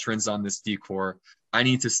of the veterans on this D-Corps. I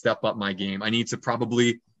need to step up my game. I need to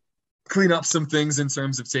probably clean up some things in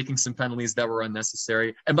terms of taking some penalties that were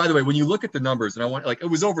unnecessary. And by the way, when you look at the numbers, and it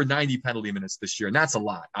was over 90 penalty minutes this year, and that's a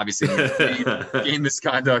lot, obviously, game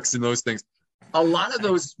misconducts and those things. A lot of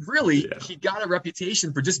those, really, he got a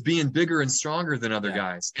reputation for just being bigger and stronger than other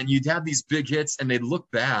guys. And you'd have these big hits, and they'd look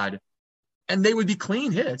bad, and they would be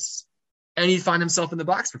clean hits, and he'd find himself in the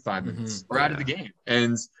box for 5 minutes or out of the game.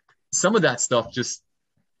 And some of that stuff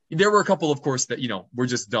there were a couple, of course, that, were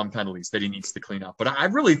just dumb penalties that he needs to clean up. But I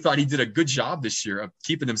really thought he did a good job this year of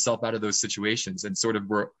keeping himself out of those situations and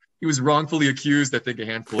he was wrongfully accused, I think, a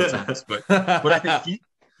handful of times. But I think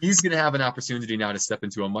he's going to have an opportunity now to step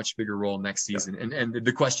into a much bigger role next season. And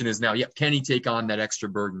the question is now, can he take on that extra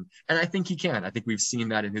burden? And I think he can. I think we've seen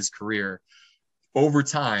that in his career over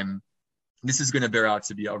time. This is going to bear out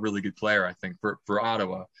to be a really good player, I think, for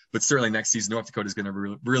Ottawa. But certainly next season, North Dakota is going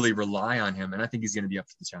to really rely on him. And I think he's going to be up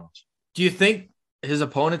to the challenge. Do you think his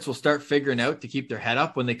opponents will start figuring out to keep their head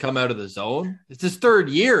up when they come out of the zone? It's his third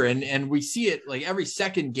year, and we see it like every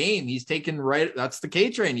second game he's taken that's the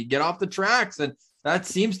K-Train. You get off the tracks, and that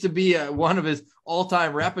seems to be one of his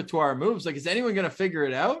all-time repertoire moves. Like, is anyone going to figure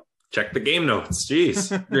it out? Check the game notes. Jeez.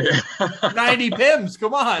 90 pims.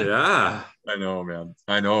 Come on. Yeah. I know, man.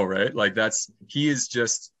 I know, right? Like he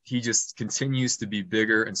just continues to be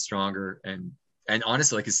bigger and stronger. And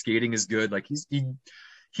honestly, like his skating is good. Like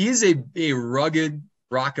he is a rugged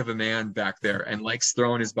rock of a man back there and likes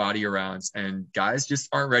throwing his body around, and guys just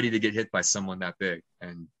aren't ready to get hit by someone that big.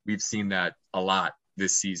 And we've seen that a lot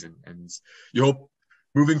this season. And you hope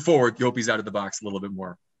moving forward, he's out of the box a little bit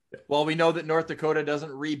more. Well, we know that North Dakota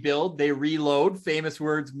doesn't rebuild, they reload. Famous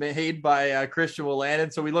words made by Christian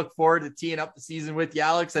Wolanin. So we look forward to teeing up the season with you,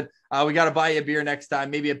 Alex. And we got to buy you a beer next time,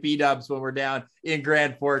 maybe at B-Dubs when we're down in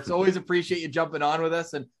Grand Forks. Always appreciate you jumping on with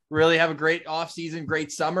us, and really have a great off season,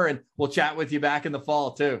 great summer. And we'll chat with you back in the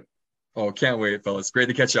fall too. Oh, can't wait, fellas. Great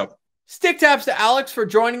to catch up. Stick taps to Alex for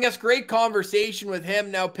joining us. Great conversation with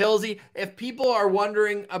him. Now, Pilsy, if people are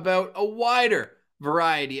wondering about a wider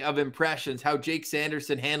variety of impressions, how Jake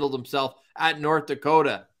Sanderson handled himself at North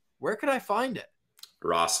Dakota, where could I find it?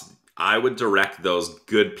 Ross, I would direct those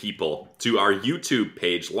good people to our YouTube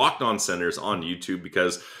page, Locked On Senators on YouTube,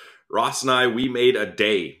 because Ross and I, we made a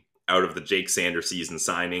day out of the Jake Sanderson season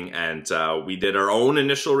signing, and we did our own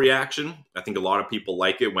initial reaction. I think a lot of people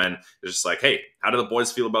like it when it's just like, hey, how do the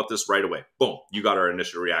boys feel about this right away? Boom, you got our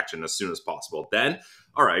initial reaction as soon as possible. Then,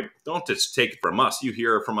 all right, don't just take it from us. You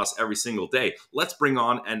hear from us every single day. Let's bring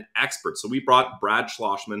on an expert. So we brought Brad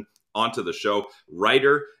Schlossman onto the show,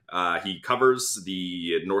 writer. He covers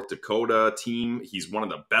the North Dakota team. He's one of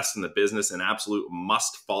the best in the business, an absolute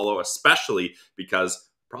must follow, especially because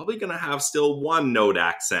probably going to have still one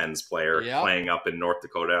Nodak Sens player playing up in North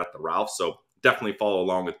Dakota at the Ralph. So definitely follow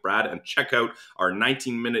along with Brad and check out our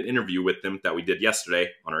 19-minute interview with him that we did yesterday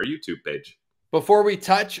on our YouTube page. Before we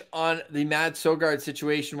touch on the Mads Søgaard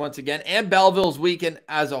situation once again and Belleville's weekend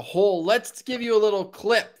as a whole, let's give you a little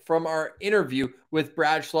clip from our interview with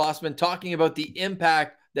Brad Schlossman talking about the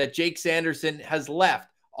impact that Jake Sanderson has left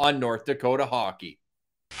on North Dakota hockey.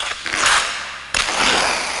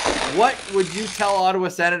 What would you tell Ottawa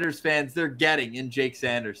Senators fans they're getting in Jake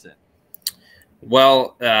Sanderson?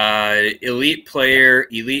 Well, elite player,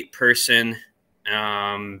 elite person.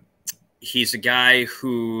 He's a guy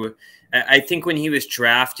who I think when he was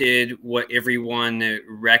drafted, what everyone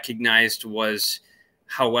recognized was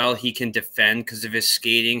how well he can defend because of his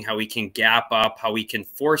skating, how he can gap up, how he can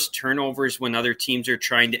force turnovers when other teams are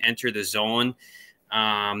trying to enter the zone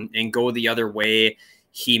and go the other way.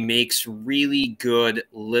 He makes really good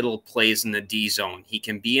little plays in the D zone. He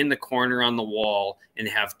can be in the corner on the wall and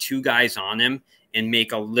have two guys on him and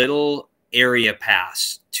make a little area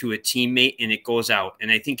pass to a teammate and it goes out.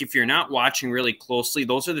 And I think if you're not watching really closely,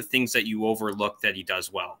 those are the things that you overlook that he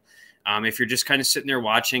does well. If you're just kind of sitting there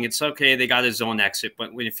watching, it's okay, they got a zone exit. But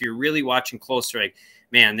if you're really watching closer, like,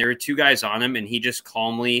 man, there were two guys on him and he just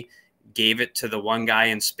calmly gave it to the one guy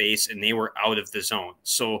in space and they were out of the zone.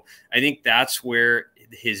 So I think that's where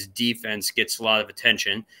his defense gets a lot of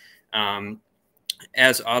attention.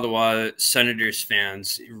 As Ottawa Senators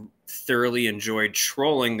fans, thoroughly enjoyed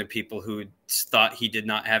trolling the people who thought he did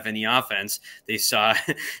not have any offense. They saw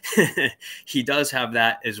he does have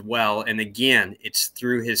that as well. And again, it's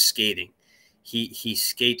through his skating. He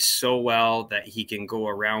skates so well that he can go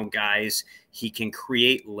around guys. He can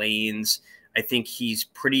create lanes. I think he's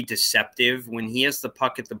pretty deceptive. When he has the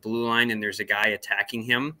puck at the blue line and there's a guy attacking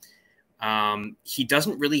him, he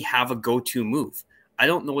doesn't really have a go-to move. I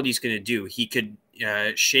don't know what he's going to do. He could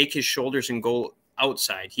shake his shoulders and go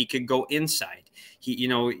outside. He could go inside.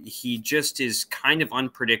 He just is kind of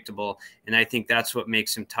unpredictable. And I think that's what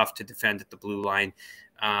makes him tough to defend at the blue line.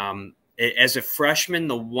 As a freshman,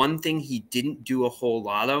 the one thing he didn't do a whole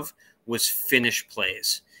lot of was finish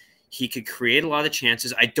plays. He could create a lot of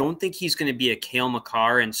chances. I don't think he's going to be a Cale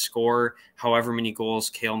Makar and score however many goals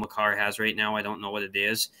Cale Makar has right now. I don't know what it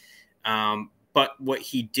is. But what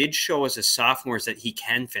he did show as a sophomore is that he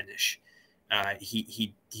can finish.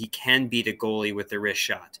 He can beat a goalie with a wrist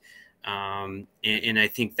shot. And I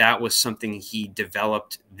think that was something he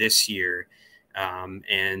developed this year.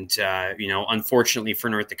 Unfortunately for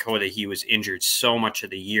North Dakota, he was injured so much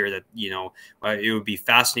of the year that, it would be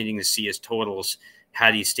fascinating to see his totals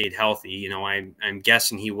had he stayed healthy. I'm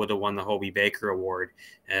guessing he would have won the Hobey Baker Award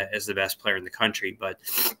as the best player in the country, but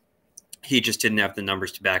he just didn't have the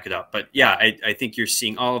numbers to back it up. But yeah, I think you're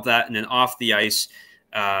seeing all of that. And then off the ice,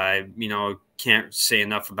 can't say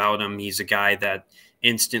enough about him. He's a guy that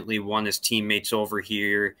instantly won his teammates over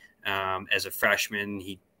here as a freshman.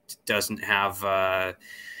 He doesn't have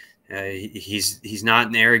he's not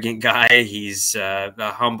an arrogant guy. He's a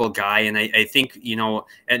humble guy. And I think,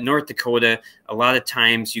 at North Dakota, a lot of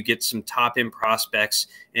times you get some top end prospects,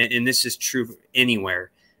 and this is true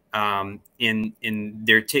anywhere. In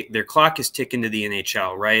their clock is ticking to the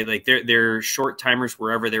NHL, right? Like they're short timers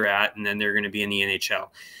wherever they're at, and then they're going to be in the NHL.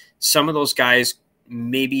 Some of those guys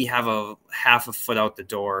maybe have a half a foot out the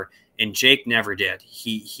door, and Jake never did.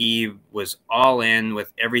 He was all in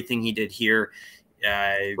with everything he did here.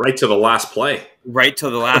 Right to the last play. Right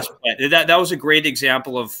to the last play. That was a great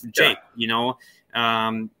example of Jake. Yeah.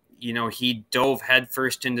 He dove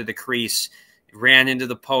headfirst into the crease, ran into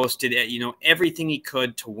the post, did everything he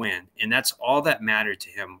could to win. And that's all that mattered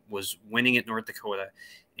to him, was winning at North Dakota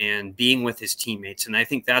and being with his teammates. And I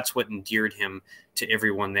think that's what endeared him to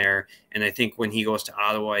everyone there. And I think when he goes to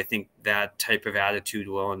Ottawa, I think that type of attitude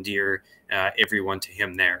will endear everyone to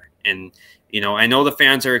him there. And, I know the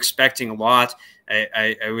fans are expecting a lot.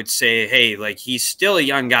 I would say, hey, like, he's still a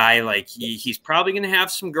young guy. Like, he's probably going to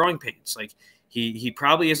have some growing pains. Like, he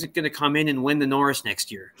probably isn't going to come in and win the Norris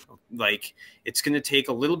next year. Like, it's going to take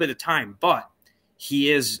a little bit of time, but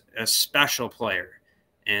he is a special player,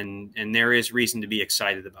 and there is reason to be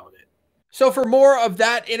excited about it. So for more of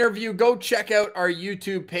that interview, go check out our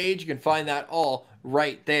YouTube page. You can find that all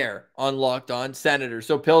right there on Locked On Senators.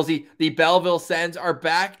 So Pillsy, the Belleville Sens are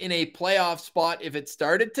back in a playoff spot. If it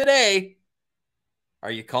started today,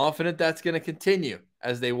 are you confident that's going to continue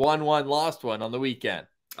as they won one, lost one on the weekend?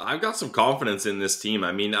 I've got some confidence in this team.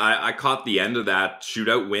 I mean, I caught the end of that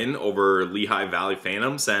shootout win over Lehigh Valley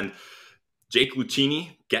Phantoms, and Jake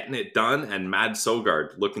Lucchini getting it done, and Mads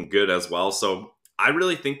Søgaard looking good as well. So I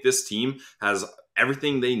really think this team has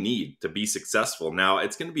everything they need to be successful. Now,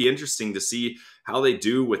 it's going to be interesting to see how they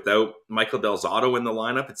do without Michael Del Zotto in the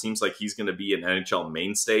lineup. It seems like he's going to be an NHL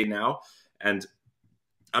mainstay now. And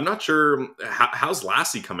I'm not sure, how's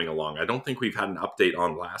Lassie coming along? I don't think we've had an update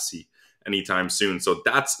on Lassie anytime soon. So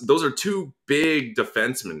those are two big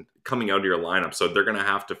defensemen coming out of your lineup. So they're going to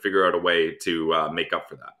have to figure out a way to make up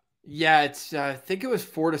for that. Yeah, it's I think it was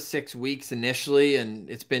 4 to 6 weeks initially, and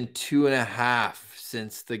it's been 2.5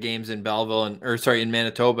 since the games in Belleville in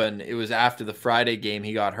Manitoba, and it was after the Friday game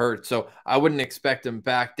he got hurt. So I wouldn't expect him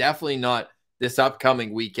back. Definitely not this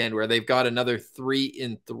upcoming weekend where they've got another 3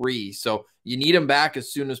 in 3. So you need him back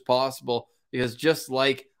as soon as possible, because just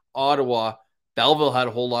like Ottawa, Belleville had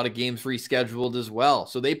a whole lot of games rescheduled as well.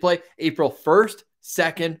 So they play April 1st,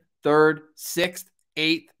 2nd, 3rd, 6th,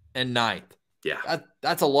 8th, and 9th. Yeah.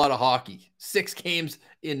 That's a lot of hockey. 6 games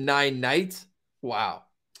in 9 nights. Wow.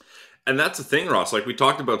 And that's the thing, Ross. Like, we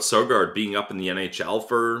talked about Søgaard being up in the NHL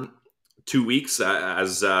for 2 weeks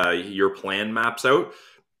as your plan maps out.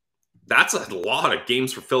 That's a lot of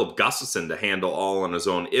games for Philip Gustafsson to handle all on his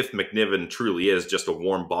own if McNiven truly is just a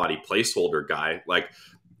warm body placeholder guy. Like,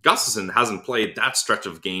 Gustafsson hasn't played that stretch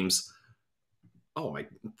of games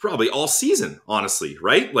probably all season, honestly,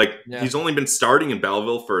 right? Like, He's only been starting in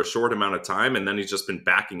Belleville for a short amount of time, and then he's just been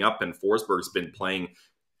backing up, and Forsberg's been playing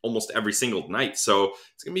almost every single night. So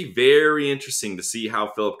it's going to be very interesting to see how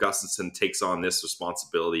Philip Gustafsson takes on this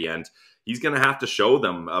responsibility, and he's going to have to show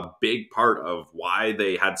them a big part of why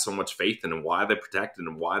they had so much faith in him, why they protected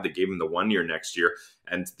him, why they gave him the 1 year next year.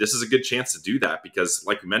 And this is a good chance to do that because,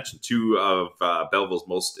 like we mentioned, 2 of Belleville's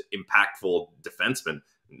most impactful defensemen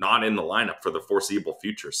not in the lineup for the foreseeable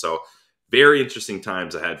future. So very interesting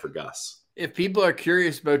times ahead for Gus. If people are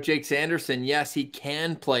curious about Jake Sanderson, yes, he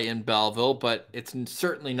can play in Belleville, but it's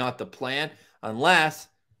certainly not the plan unless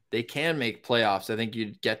they can make playoffs. I think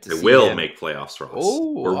you'd get to see They will him. make playoffs, Ross.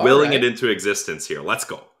 Oh, we're willing it into existence here. Let's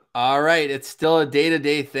go. All right. It's still a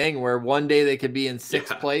day-to-day thing where one day they could be in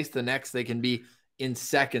 6th place, the next they can be in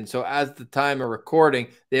 2nd. So as the time of recording,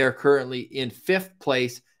 they are currently in 5th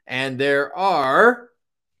place, and there are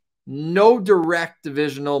no direct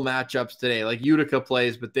divisional matchups today. Like, Utica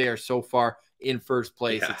plays, but they are so far in 1st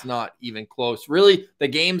place. It's not even close. Really, the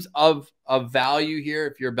games of value here,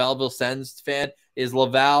 if you're a Belleville Sens fan, is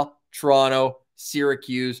Laval, Toronto,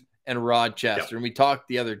 Syracuse, and Rochester. And we talked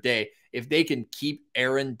the other day, if they can keep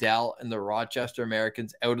Aaron Dell and the Rochester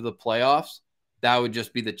Americans out of the playoffs, that would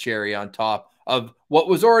just be the cherry on top of what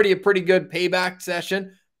was already a pretty good payback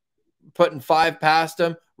session, putting 5 past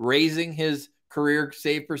him, raising his career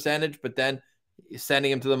save percentage, but then sending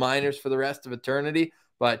him to the minors for the rest of eternity.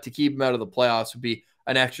 But to keep him out of the playoffs would be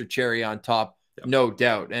an extra cherry on top, no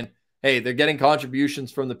doubt. And hey, they're getting contributions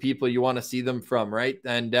from the people you want to see them from, right?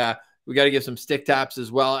 And we got to give some stick taps as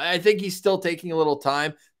well. I think he's still taking a little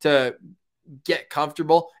time to get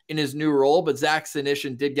comfortable in his new role, but Zach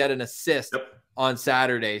Senyshyn did get an assist on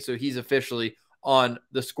Saturday, so he's officially on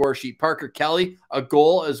the score sheet. Parker Kelly, a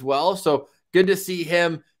goal as well. So good to see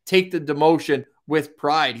him take the demotion with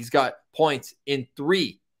pride. He's got points in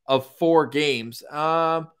 3 of 4 games.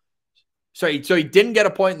 So he didn't get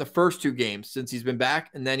a point in the first 2 games since he's been back,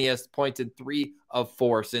 and then he has points in 3 of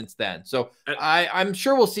 4 since then. So I'm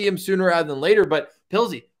sure we'll see him sooner rather than later. But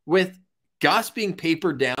Pillsy, with Gus being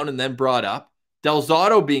papered down and then brought up, Del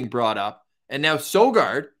Zotto being brought up, and now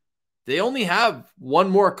Søgaard, they only have 1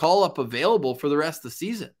 more call-up available for the rest of the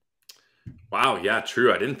season. Wow, yeah,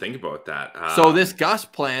 true. I didn't think about that. So this Gus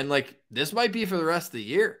plan, like, this might be for the rest of the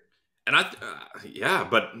year. And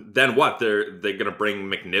but then what? They're going to bring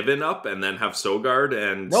McNiven up and then have Søgaard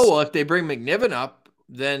and... No, well, if they bring McNiven up,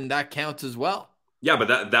 then that counts as well. Yeah,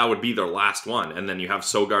 but that would be their last one. And then you have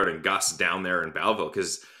Søgaard and Gus down there in Belleville,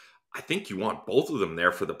 because I think you want both of them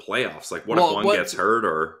there for the playoffs. Like, what if one gets hurt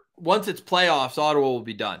or... Once it's playoffs, Ottawa will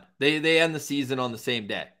be done. They end the season on the same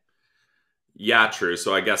day. Yeah, true.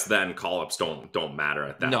 So I guess then call-ups don't matter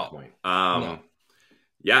at that point. No.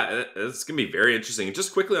 Yeah, it's going to be very interesting. And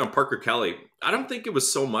just quickly on Parker Kelly, I don't think it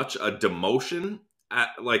was so much a demotion. I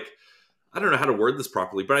don't know how to word this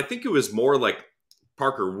properly, but I think it was more like,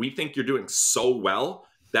 Parker, we think you're doing so well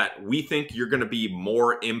that we think you're going to be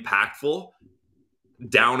more impactful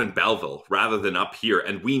down in Belleville rather than up here.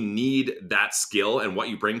 And we need that skill and what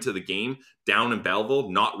you bring to the game down in Belleville,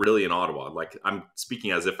 not really in Ottawa. Like, I'm speaking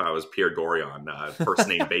as if I was Pierre Dorion, first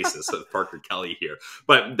name basis of Parker Kelly here.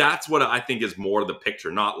 But that's what I think is more the picture,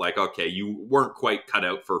 not like, okay, you weren't quite cut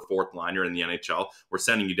out for a fourth liner in the NHL. We're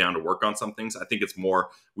sending you down to work on some things. I think it's more,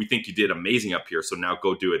 we think you did amazing up here, so now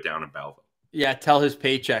go do it down in Belleville. Yeah, tell his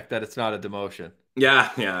paycheck that it's not a demotion. Yeah,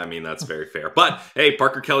 I mean, that's very fair. But, hey,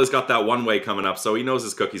 Parker Kelly's got that one way coming up, so he knows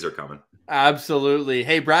his cookies are coming. Absolutely.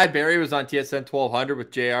 Hey, Brad Berry was on TSN 1200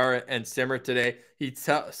 with JR and Simmer today. He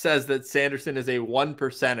says that Sanderson is a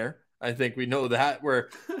 1%er. I think we know that, where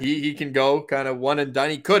he can go kind of one and done.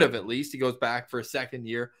 He could have, at least. He goes back for a second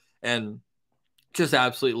year and just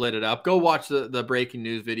absolutely lit it up. Go watch the breaking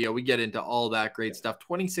news video. We get into all that great stuff.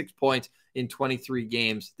 26 points in 23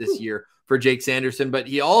 games this year for Jake Sanderson. But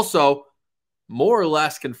he also more or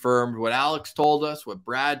less confirmed what Alex told us, what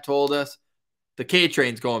Brad told us. The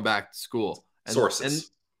K-Train's going back to school. And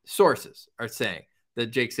sources are saying that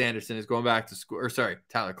Jake Sanderson is going back to school, or sorry,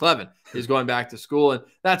 Tyler Clevin is going back to school. And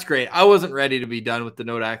that's great. I wasn't ready to be done with the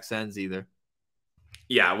Nodak Sens either.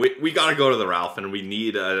 Yeah, we got to go to the Ralph, and we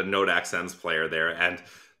need a Nodak Sens player there. And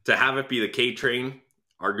to have it be the K-Train,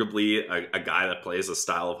 arguably a guy that plays a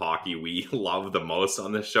style of hockey we love the most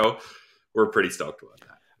on this show, we're pretty stoked about that.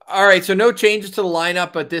 All right, so no changes to the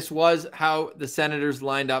lineup, but this was how the Senators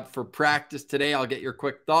lined up for practice today. I'll get your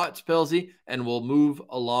quick thoughts, Pilsy, and we'll move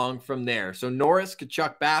along from there. So Norris,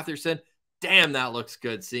 Tkachuk, Batherson. Damn, that looks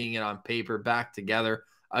good seeing it on paper back together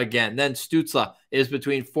again. Then Stützle is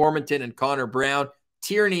between Formanton and Connor Brown.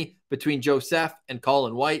 Tierney between Joseph and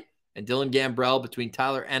Colin White. And Dylan Gambrell between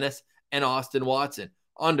Tyler Ennis and Austin Watson.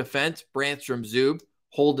 On defense, Brandstrom, Zub,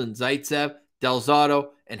 Holden, Zaitsev, Delzato,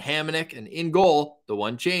 and Heinert. And in goal, the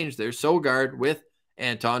one change, there's Søgaard with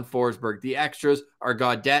Anton Forsberg. The extras are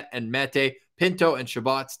Gaudette and Mete. Pinto and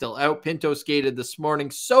Shabbat still out. Pinto skated this morning.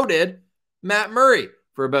 So did Matt Murray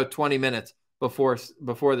for about 20 minutes before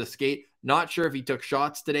the skate. Not sure if he took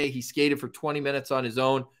shots today. He skated for 20 minutes on his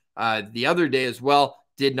own the other day as well.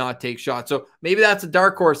 Did not take shots. So maybe that's a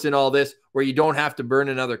dark horse in all this, where you don't have to burn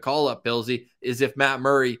another call-up, Pilsy, is if Matt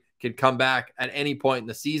Murray could come back at any point in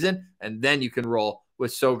the season, and then you can roll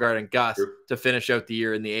with Søgaard and Gus to finish out the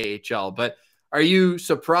year in the AHL. But are you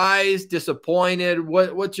surprised, disappointed?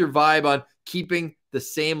 What's your vibe on keeping the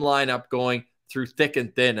same lineup going through thick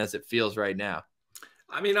and thin as it feels right now?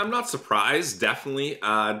 I mean, I'm not surprised, definitely.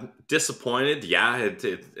 Disappointed, yeah.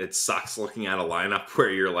 It sucks looking at a lineup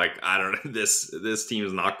where you're like, I don't know, this team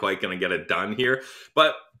is not quite going to get it done here.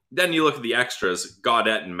 But then you look at the extras,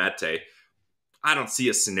 Gaudette and Mete. I don't see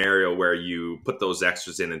a scenario where you put those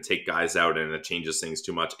extras in and take guys out and it changes things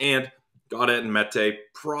too much. And Gaudette and Mete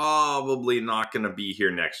probably not going to be here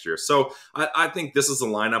next year. So I think this is a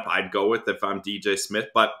lineup I'd go with if I'm DJ Smith.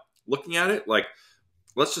 But looking at it, like,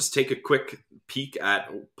 let's just take a quick peek at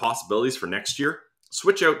possibilities for next year.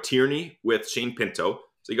 Switch out Tierney with Shane Pinto.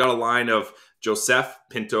 So you got a line of Joseph,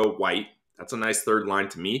 Pinto, White. That's a nice third line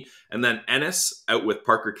to me. And then Ennis out with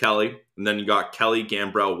Parker Kelly. And then you got Kelly,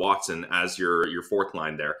 Gambrell, Watson as your fourth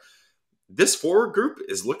line there. This forward group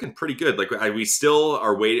is looking pretty good. Like, we still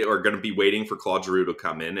are going to be waiting for Claude Giroux to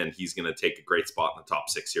come in, and he's going to take a great spot in the top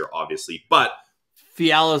six here, obviously. But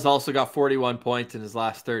Fiala's also got 41 points in his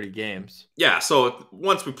last 30 games. Yeah, so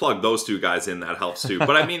once we plug those two guys in, that helps too.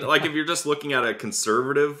 But I mean, like, if you're just looking at a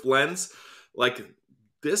conservative lens, like,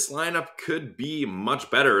 this lineup could be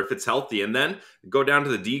much better if it's healthy. And then go down to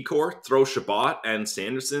the D-core, throw Shabbat and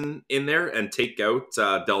Sanderson in there, and take out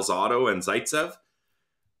Delzato and Zaitsev.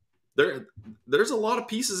 There's a lot of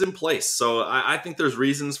pieces in place. So I think there's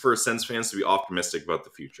reasons for Sens fans to be optimistic about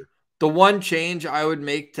the future. The one change I would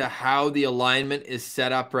make to how the alignment is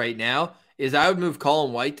set up right now is I would move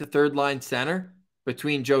Colin White to third line center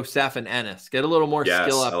between Joseph and Ennis. Get a little more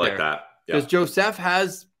skill up there. I like that. Because Joseph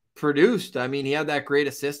has produced. I mean, he had that great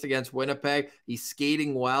assist against Winnipeg. He's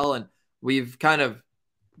skating well, and we've kind of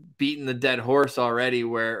beaten the dead horse already,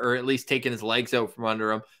 or at least taken his legs out from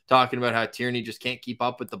under him, talking about how Tierney just can't keep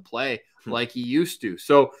up with the play like he used to.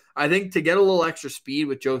 So I think to get a little extra speed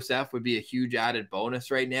with Joseph would be a huge added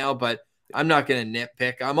bonus right now, but I'm not going to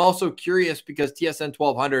nitpick. I'm also curious because TSN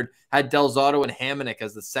 1200 had Delzato and Heinert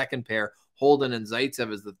as the second pair, Holden and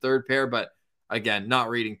Zaitsev as the third pair, but again, not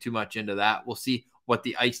reading too much into that. We'll see what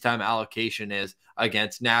the ice time allocation is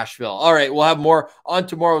against Nashville. All right, we'll have more on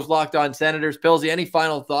tomorrow's Locked On Senators. Pilsy, any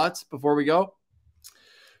final thoughts before we go?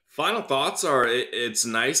 Final thoughts are it's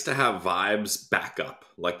nice to have vibes back up.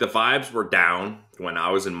 Like the vibes were down when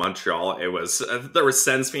I was in Montreal. It was there were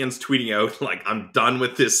Sens fans tweeting out like, I'm done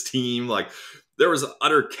with this team. Like there was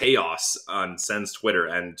utter chaos on Sens Twitter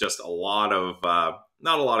and just a lot of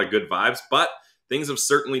not a lot of good vibes, but things have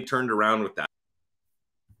certainly turned around with that.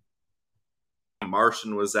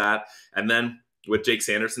 Martian was at, and then with Jake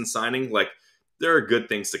Sanderson signing, like there are good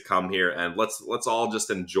things to come here, and let's all just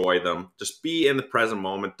enjoy them. Just be in the present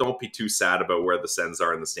moment. Don't be too sad about where the Sens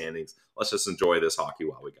are in the standings. Let's just enjoy this hockey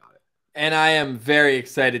while we got it. And I am very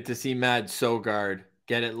excited to see Mads Søgaard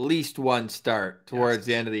get at least one start towards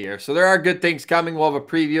the end of the year. So there are good things coming. We'll have a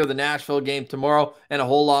preview of the Nashville game tomorrow and a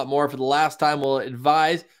whole lot more. For the last time, we'll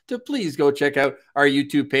advise to please go check out our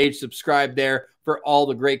YouTube page. Subscribe there for all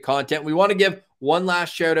the great content. We want to give one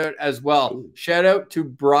last shout out as well. Ooh. Shout out to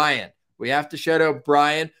Brian. We have to shout out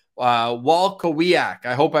Brian Walkowiak.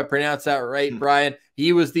 I hope I pronounced that right, Brian.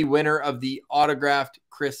 He was the winner of the autographed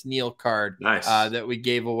Chris Neil card that we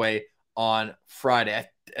gave away on Friday.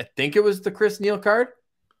 I think it was the Chris Neil card.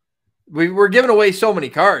 We were giving away so many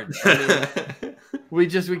cards. I mean, we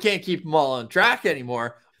can't keep them all on track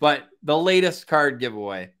anymore. But the latest card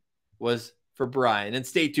giveaway was for Brian. And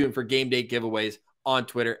stay tuned for game day giveaways on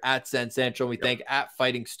Twitter at Sen Central. We thank at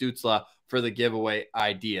Fighting Stutzla for the giveaway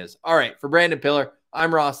ideas. All right, for Brandon Piller,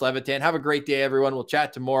 I'm Ross Levitan. Have a great day, everyone. We'll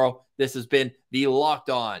chat tomorrow. This has been the Locked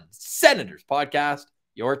On Senators podcast,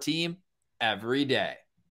 your team every day.